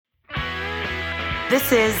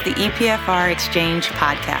This is the EPFR Exchange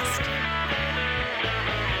podcast.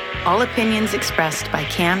 All opinions expressed by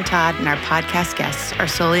Cam, Todd, and our podcast guests are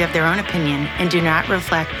solely of their own opinion and do not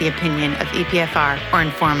reflect the opinion of EPFR or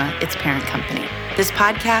Informa, its parent company. This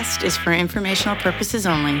podcast is for informational purposes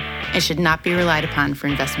only and should not be relied upon for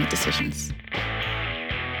investment decisions.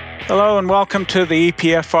 Hello and welcome to the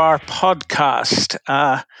EPFR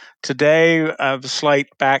podcast. Today, a slight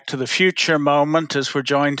back to the future moment as we're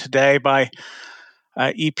joined today by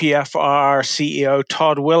EPFR CEO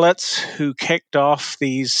Todd Willits, who kicked off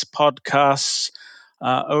these podcasts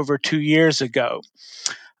over 2 years ago.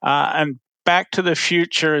 And back to the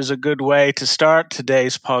future is a good way to start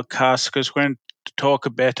today's podcast because we're going to talk a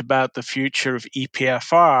bit about the future of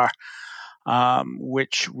EPFR,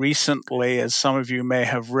 which recently, as some of you may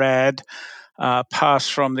have read,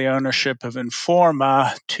 passed from the ownership of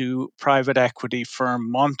Informa to private equity firm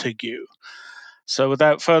Montagu. So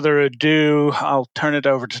without further ado, I'll turn it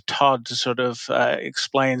over to Todd to sort of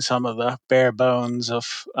explain some of the bare bones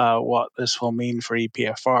of what this will mean for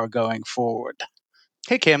EPFR going forward.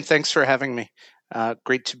 Hey, Cam, thanks for having me.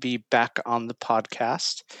 Great to be back on the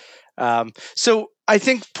podcast. So I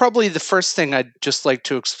think probably the first thing I'd just like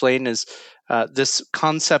to explain is this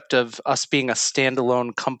concept of us being a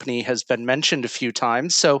standalone company has been mentioned a few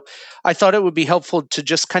times. So I thought it would be helpful to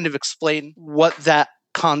just kind of explain what that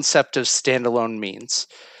concept of standalone means.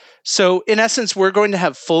 So in essence, we're going to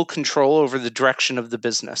have full control over the direction of the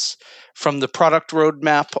business, from the product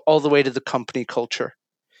roadmap all the way to the company culture.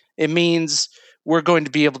 It means we're going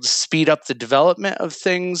to be able to speed up the development of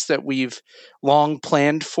things that we've long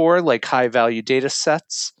planned for, like high-value data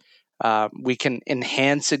sets. We can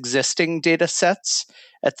enhance existing data sets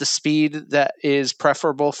at the speed that is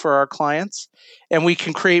preferable for our clients. And we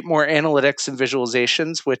can create more analytics and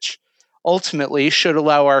visualizations, which ultimately should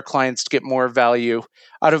allow our clients to get more value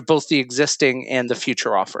out of both the existing and the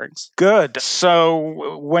future offerings. Good.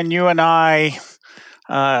 So when you and I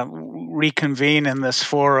reconvene in this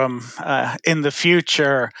forum in the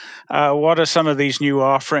future, what are some of these new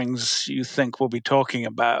offerings you think we'll be talking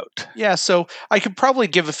about? Yeah, so I could probably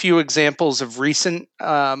give a few examples of recent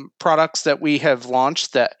products that we have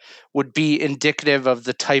launched that would be indicative of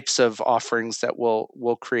the types of offerings that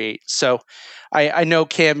we'll create. So I know,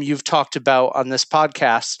 Cam, you've talked about on this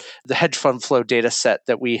podcast the hedge fund flow data set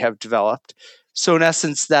that we have developed. So in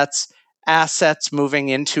essence, that's assets moving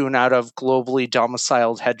into and out of globally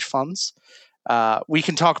domiciled hedge funds. We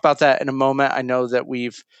can talk about that in a moment. I know that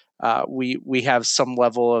we have some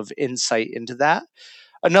level of insight into that.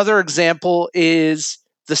 Another example is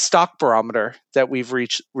the stock barometer that we've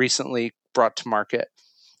recently brought to market.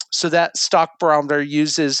 So that stock barometer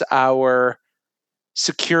uses our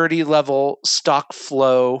security level stock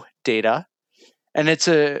flow data, and it's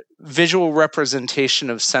a visual representation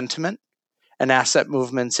of sentiment and asset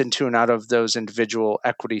movements into and out of those individual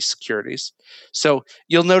equity securities. So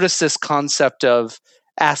you'll notice this concept of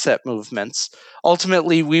asset movements.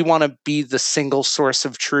 Ultimately, we want to be the single source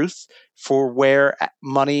of truth for where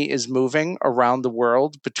money is moving around the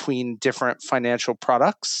world between different financial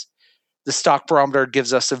products. The stock barometer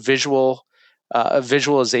gives us a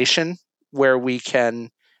visualization where we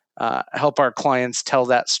can help our clients tell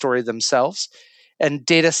that story themselves. And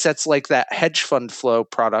data sets like that hedge fund flow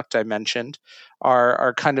product I mentioned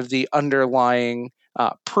are kind of the underlying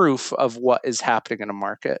proof of what is happening in a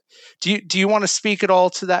market. Do you want to speak at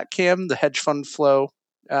all to that, Cam, the hedge fund flow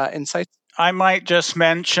insights? I might just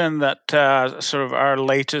mention that sort of our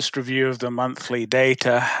latest review of the monthly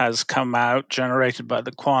data has come out, generated by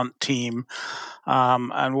the quant team.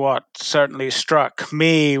 And what certainly struck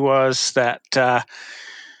me was that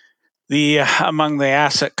among the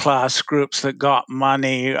asset class groups that got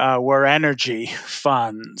money were energy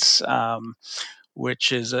funds,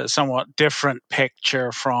 which is a somewhat different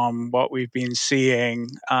picture from what we've been seeing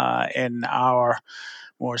in our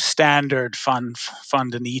more standard fund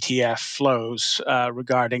and ETF flows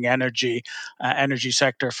regarding energy. Energy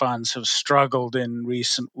sector funds have struggled in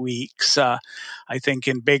recent weeks, I think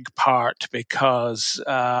in big part because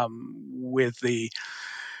with the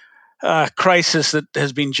crisis that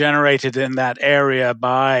has been generated in that area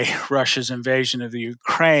by Russia's invasion of the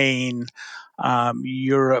Ukraine,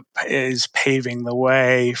 Europe is paving the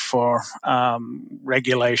way for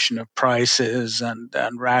regulation of prices and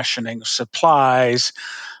rationing of supplies,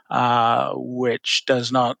 which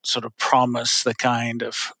does not sort of promise the kind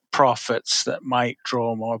of profits that might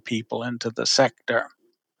draw more people into the sector.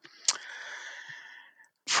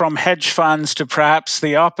 From hedge funds to perhaps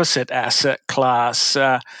the opposite asset class,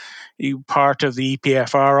 Part of the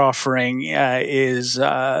EPFR offering is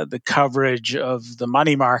the coverage of the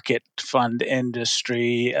money market fund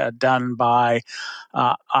industry done by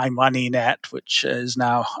iMoneyNet, which is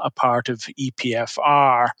now a part of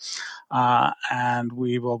EPFR. And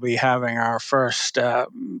we will be having our first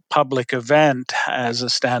public event as a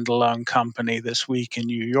standalone company this week in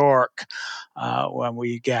New York when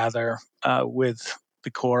we gather with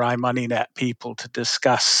the core iMoneyNet people to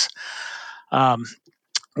discuss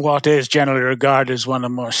what is generally regarded as one of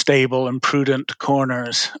the more stable and prudent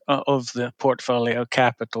corners of the portfolio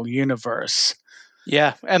capital universe.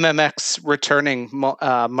 Yeah, MMX returning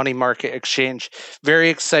money market exchange. Very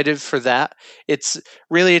excited for that. It's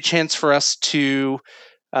really a chance for us to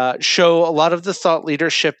show a lot of the thought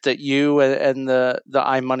leadership that you and the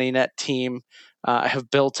iMoneyNet team have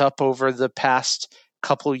built up over the past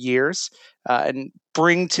couple years, and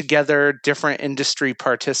bring together different industry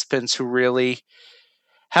participants who really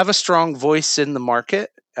have a strong voice in the market.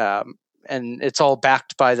 And it's all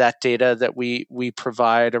backed by that data that we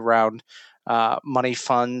provide around money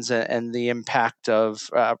funds and the impact of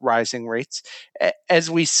rising rates. As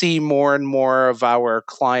we see more and more of our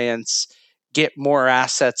clients get more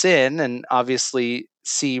assets in, and obviously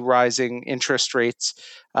see rising interest rates,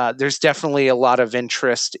 there's definitely a lot of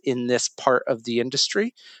interest in this part of the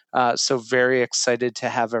industry. So very excited to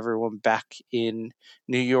have everyone back in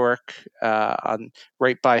New York, on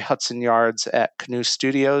right by Hudson Yards at Canoe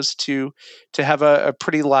Studios to have a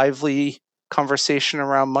pretty lively conversation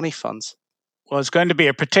around money funds. Well, it's going to be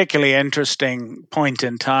a particularly interesting point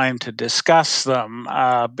in time to discuss them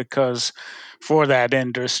because for that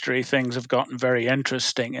industry, things have gotten very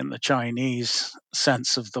interesting in the Chinese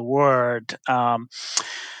sense of the word.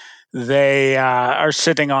 They are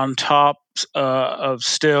sitting on top of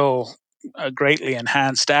still a greatly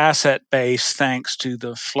enhanced asset base thanks to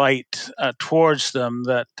the flight towards them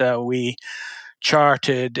that we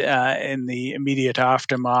charted in the immediate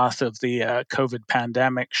aftermath of the COVID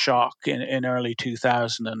pandemic shock in early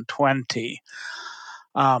 2020.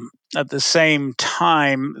 At the same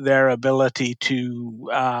time, their ability to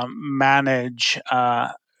manage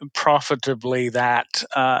profitably that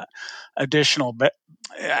additional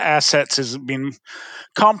assets has been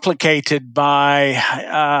complicated by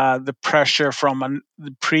the pressure from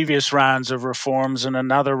the previous rounds of reforms and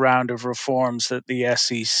another round of reforms that the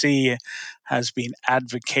SEC has been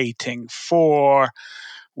advocating for,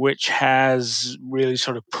 which has really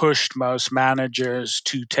sort of pushed most managers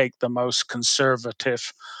to take the most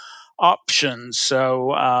conservative options.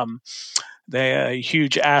 So they are a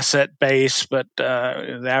huge asset base, but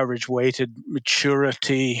the average weighted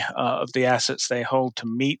maturity of the assets they hold to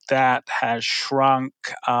meet that has shrunk.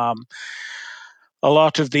 A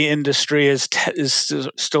lot of the industry is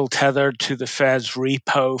still tethered to the Fed's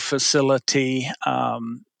repo facility,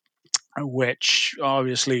 which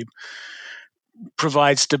obviously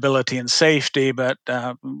provides stability and safety, but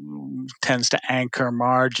tends to anchor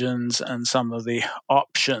margins and some of the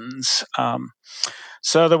options.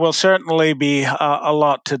 So there will certainly be a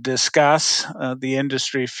lot to discuss. The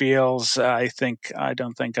industry feels, I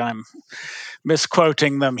don't think I'm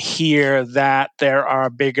misquoting them here, that there are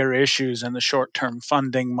bigger issues in the short-term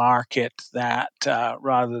funding market that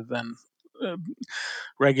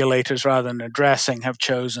regulators, rather than addressing, have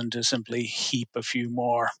chosen to simply heap a few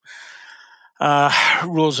more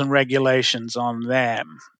rules and regulations on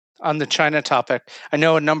them. On the China topic, I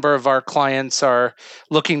know a number of our clients are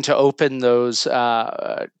looking to open those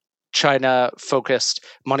China-focused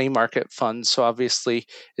money market funds. So obviously,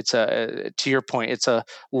 to your point, it's a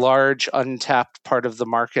large untapped part of the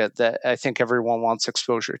market that I think everyone wants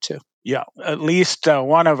exposure to. Yeah, at least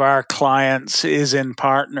one of our clients is in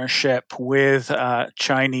partnership with a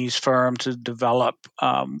Chinese firm to develop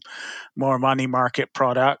more money market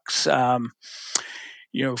products. For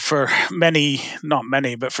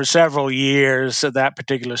for several years, that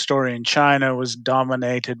particular story in China was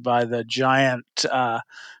dominated by the giant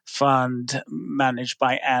fund managed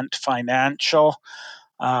by Ant Financial.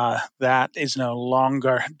 That is no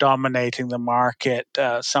longer dominating the market,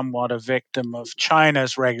 somewhat a victim of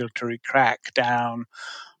China's regulatory crackdown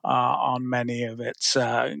on many of its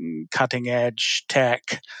cutting edge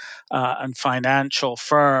tech and financial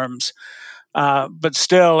firms. But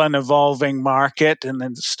still an evolving market, and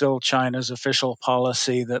then still China's official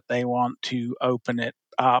policy that they want to open it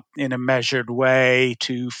up in a measured way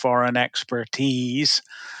to foreign expertise.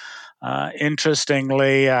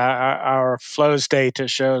 Interestingly, our flows data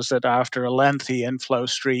shows that after a lengthy inflow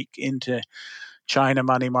streak into China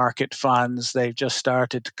money market funds, they've just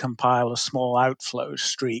started to compile a small outflow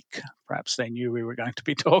streak. Perhaps they knew we were going to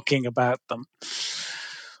be talking about them.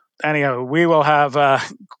 anyhow, we will have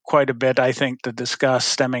quite a bit, I think, to discuss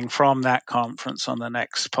stemming from that conference on the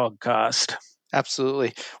next podcast.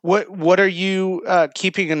 Absolutely. What are you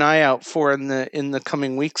keeping an eye out for in the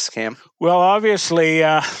coming weeks, Cam? Well, obviously,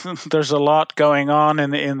 there's a lot going on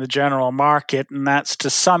in the general market, and that's to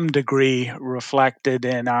some degree reflected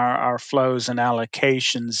in our flows and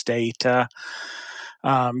allocations data.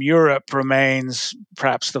 Europe remains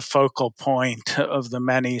perhaps the focal point of the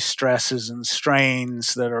many stresses and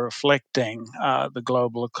strains that are afflicting the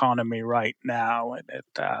global economy right now.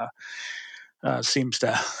 It seems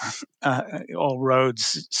to all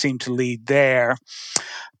roads seem to lead there.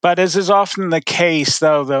 But as is often the case,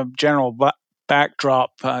 though, the general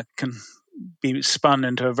backdrop can be spun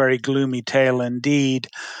into a very gloomy tale indeed.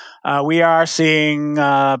 We are seeing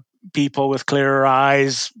people with clearer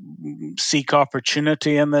eyes seek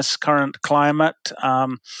opportunity in this current climate.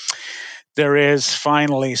 There is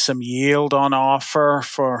finally some yield on offer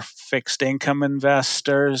for fixed income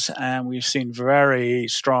investors, and we've seen very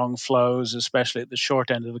strong flows, especially at the short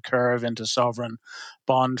end of the curve, into sovereign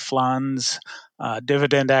bond funds.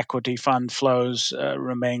 Dividend equity fund flows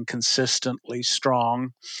remain consistently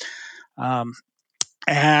strong.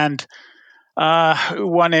 And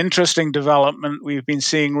one interesting development we've been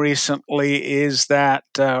seeing recently is that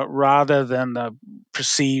rather than the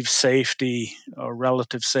perceived safety or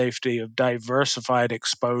relative safety of diversified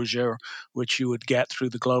exposure, which you would get through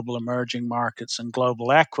the global emerging markets and global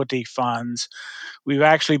equity funds, we've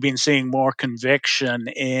actually been seeing more conviction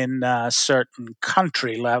in certain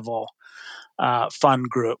country level fund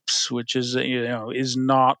groups, which is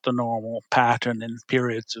not the normal pattern in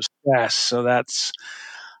periods of stress. So that's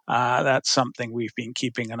something we've been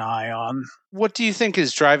keeping an eye on. What do you think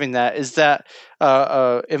is driving that? Is that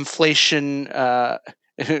inflation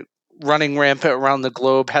running rampant around the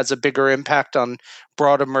globe has a bigger impact on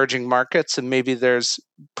broad emerging markets, and maybe there's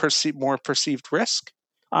more perceived risk?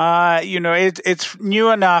 It's new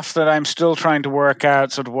enough that I'm still trying to work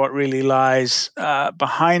out sort of what really lies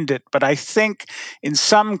behind it. But I think in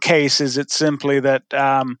some cases it's simply that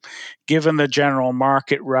given the general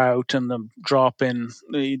market route and the drop in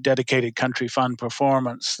the dedicated country fund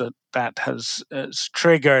performance that has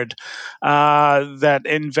triggered, that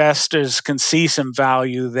investors can see some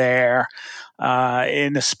value there.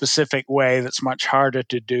 In a specific way that's much harder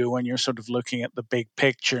to do when you're sort of looking at the big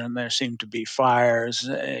picture, and there seem to be fires,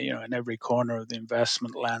 in every corner of the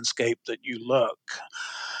investment landscape that you look.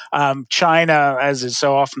 China, as is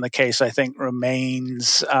so often the case, I think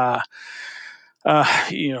remains a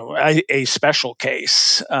special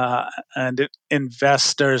case, and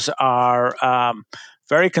investors are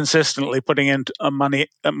very consistently putting into money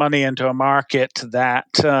into a market that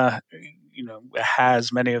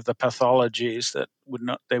has many of the pathologies that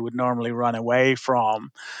they would normally run away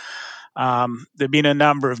from. There've been a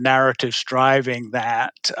number of narratives driving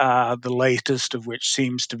that. The latest of which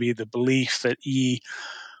seems to be the belief that Yi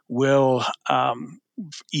will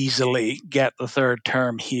easily get the third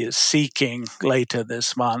term he is seeking later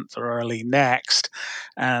this month or early next,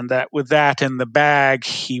 and that with that in the bag,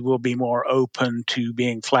 he will be more open to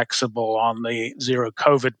being flexible on the zero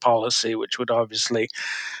COVID policy, which would obviously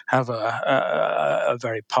have a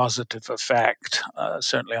very positive effect,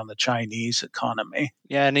 certainly on the Chinese economy.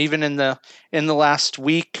 Yeah, and even in the last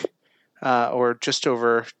week, or just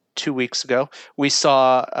over 2 weeks ago, we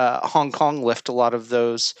saw Hong Kong lift a lot of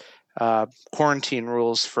those quarantine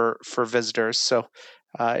rules for visitors. So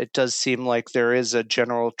it does seem like there is a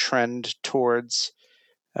general trend towards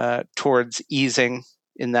easing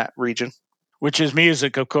in that region. Which is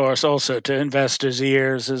music, of course, also to investors'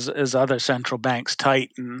 ears as other central banks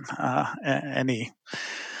tighten.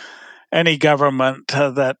 Any government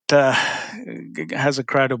that has a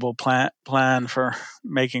credible plan for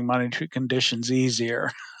making monetary conditions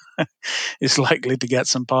easier is likely to get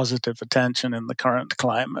some positive attention in the current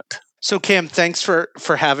climate. So, Cam, thanks for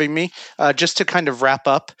having me. Just to kind of wrap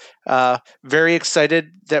up, very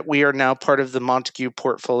excited that we are now part of the Montagu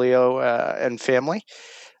portfolio and family.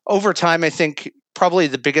 Over time, I think probably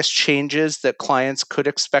the biggest changes that clients could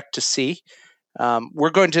expect to see, we're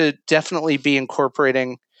going to definitely be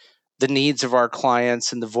incorporating the needs of our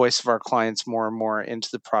clients and the voice of our clients more and more into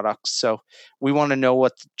the products. So we want to know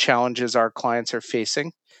what the challenges our clients are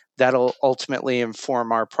facing. That'll ultimately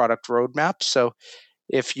inform our product roadmap. So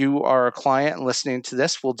if you are a client and listening to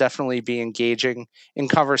this, we'll definitely be engaging in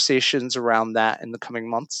conversations around that in the coming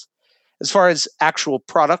months. As far as actual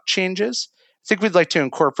product changes, I think we'd like to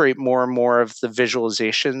incorporate more and more of the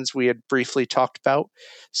visualizations we had briefly talked about.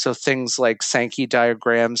 So things like Sankey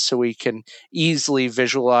diagrams, so we can easily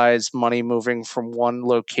visualize money moving from one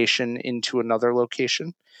location into another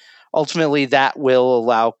location. ultimately that will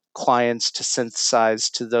allow clients to synthesize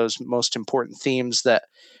to those most important themes that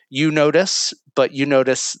you notice, but you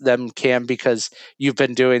notice them, Cam, because you've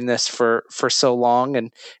been doing this for so long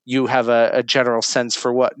and you have a general sense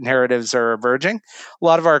for what narratives are emerging. A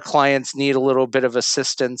lot of our clients need a little bit of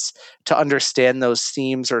assistance to understand those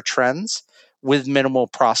themes or trends with minimal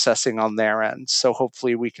processing on their end. So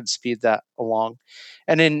hopefully we can speed that along.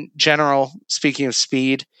 And in general, speaking of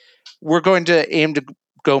speed, we're going to aim to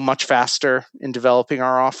go much faster in developing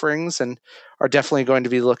our offerings and are definitely going to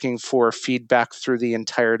be looking for feedback through the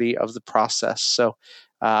entirety of the process. So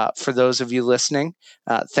for those of you listening,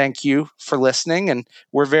 thank you for listening. And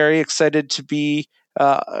we're very excited to be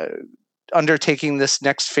undertaking this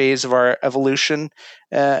next phase of our evolution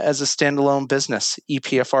as a standalone business,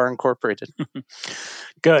 EPFR Incorporated.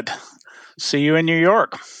 Good. See you in New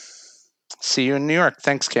York. See you in New York.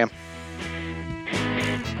 Thanks, Cam.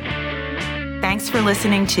 Thanks for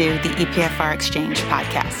listening to the EPFR Exchange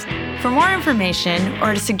podcast. For more information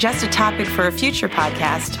or to suggest a topic for a future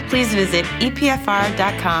podcast, please visit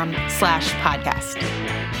epfr.com/podcast.